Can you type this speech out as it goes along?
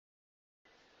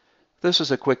This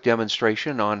is a quick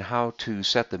demonstration on how to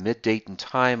set the mid date and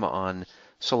time on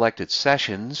selected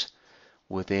sessions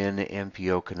within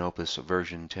MPO Canopus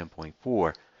version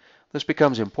 10.4. This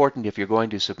becomes important if you're going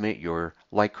to submit your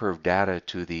light curve data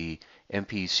to the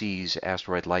MPC's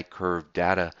asteroid light curve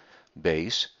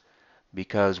database,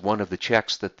 because one of the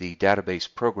checks that the database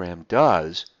program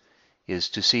does is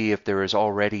to see if there is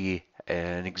already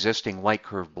an existing light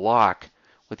curve block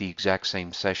with the exact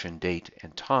same session date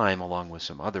and time along with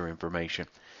some other information.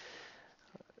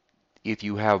 If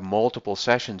you have multiple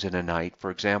sessions in a night, for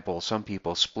example, some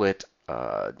people split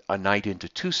a night into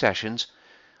two sessions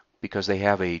because they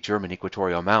have a German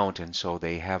equatorial mount, and so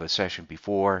they have a session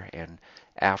before and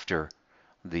after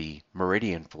the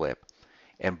meridian flip,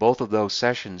 and both of those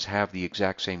sessions have the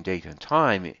exact same date and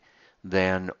time,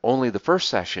 then only the first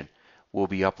session will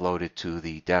be uploaded to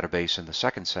the database and the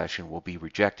second session will be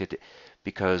rejected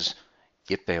because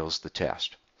it fails the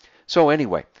test. So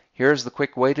anyway, here's the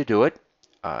quick way to do it.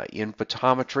 In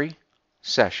photometry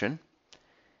session,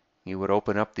 you would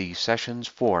open up the sessions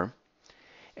form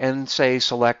and say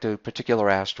select a particular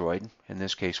asteroid. In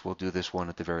this case, we'll do this one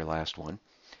at the very last one.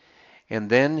 And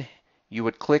then you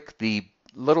would click the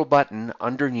little button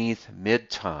underneath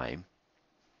mid-time.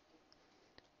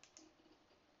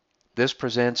 This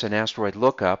presents an asteroid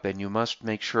lookup, and you must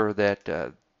make sure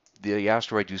that the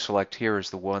asteroid you select here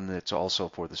is the one that's also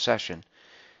for the session.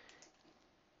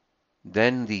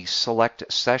 Then the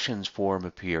Select Sessions form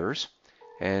appears,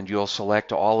 and you'll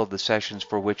select all of the sessions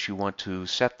for which you want to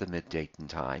set the mid-date and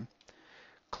time.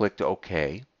 Click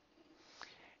OK,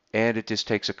 and it just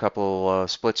takes a couple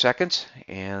split seconds,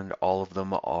 and all of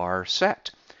them are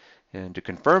set. And to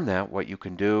confirm that, what you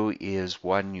can do is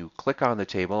when you click on the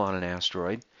table on an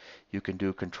asteroid, you can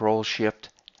do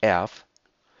Control-Shift-F.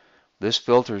 This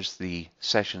filters the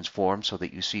sessions form so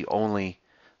that you see only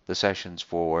the sessions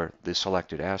for the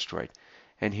selected asteroid.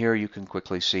 And here you can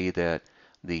quickly see that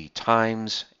the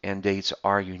times and dates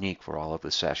are unique for all of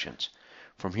the sessions.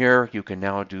 From here, you can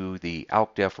now do the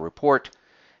AlcDef report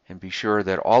and be sure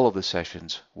that all of the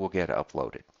sessions will get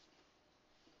uploaded.